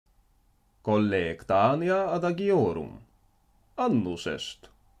Collectanea Adagiorum. Annus est.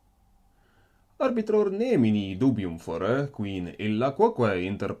 Arbitror nemini dubium fore, quin illa quoque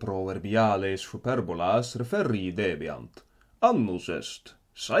inter proverbiales superbolas referri debiant. Annus est,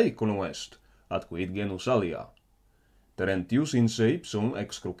 saeculum est, atquid genus alia. Terentius in se ipsum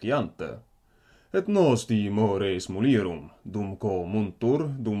excruciante. Et nosti mores mulierum, dum co muntur,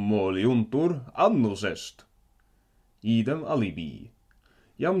 dum moliuntur, annus est. Idem alibi.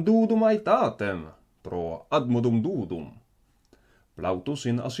 Iam dudum aetatem, pro admodum dudum. Plautus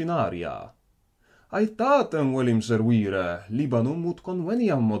in asinaria. Aetatem velim servire, Libanum ut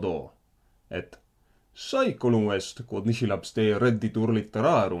conveniam modo. Et saeculum est, quod nihil abste redditur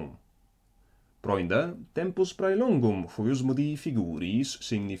litterarum. Proinde, tempus praelongum fuius modi figuris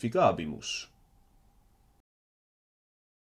significabimus.